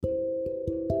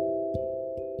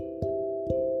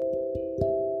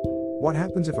What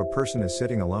happens if a person is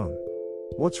sitting alone?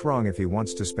 What's wrong if he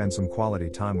wants to spend some quality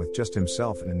time with just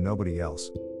himself and nobody else?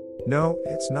 No,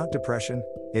 it's not depression,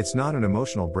 it's not an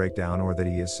emotional breakdown or that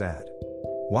he is sad.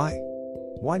 Why?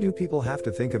 Why do people have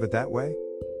to think of it that way?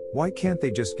 Why can't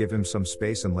they just give him some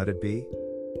space and let it be?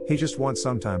 He just wants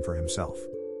some time for himself.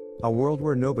 A world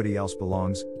where nobody else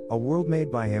belongs, a world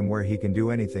made by him where he can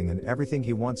do anything and everything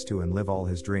he wants to and live all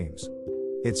his dreams.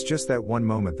 It's just that one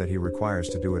moment that he requires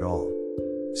to do it all.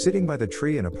 Sitting by the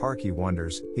tree in a park he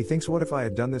wonders, he thinks, what if I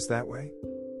had done this that way?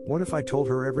 What if I told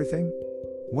her everything?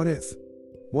 What if?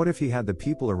 What if he had the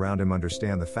people around him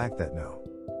understand the fact that no.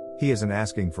 He isn't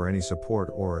asking for any support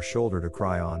or a shoulder to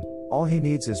cry on, all he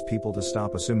needs is people to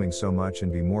stop assuming so much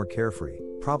and be more carefree,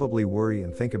 probably worry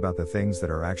and think about the things that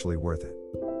are actually worth it.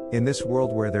 In this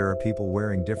world where there are people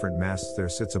wearing different masks, there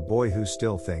sits a boy who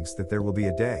still thinks that there will be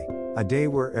a day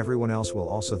where everyone else will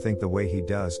also think the way he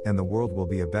does and the world will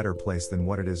be a better place than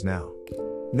what it is now.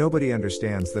 Nobody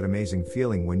understands that amazing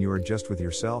feeling when you are just with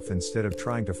yourself instead of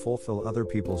trying to fulfill other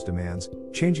people's demands,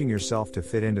 changing yourself to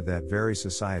fit into that very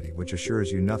society which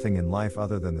assures you nothing in life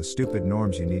other than the stupid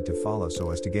norms you need to follow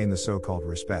so as to gain the so-called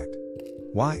respect.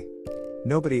 Why?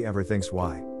 Nobody ever thinks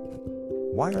why.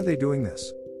 Why are they doing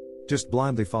this? Just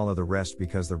blindly follow the rest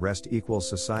because the rest equals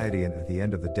society, and at the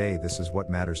end of the day this is what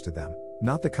matters to them.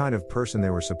 Not the kind of person they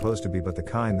were supposed to be, but the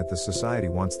kind that the society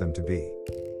wants them to be.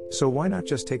 So why not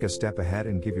just take a step ahead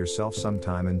and give yourself some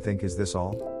time and think, is this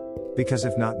all? Because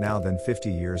if not now, then 50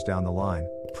 years down the line,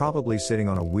 probably sitting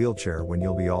on a wheelchair when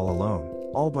you'll be all alone,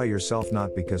 all by yourself,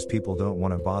 not because people don't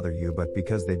want to bother you but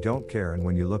because they don't care, and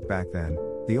when you look back then,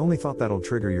 the only thought that'll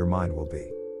trigger your mind will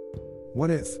be, what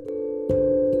if?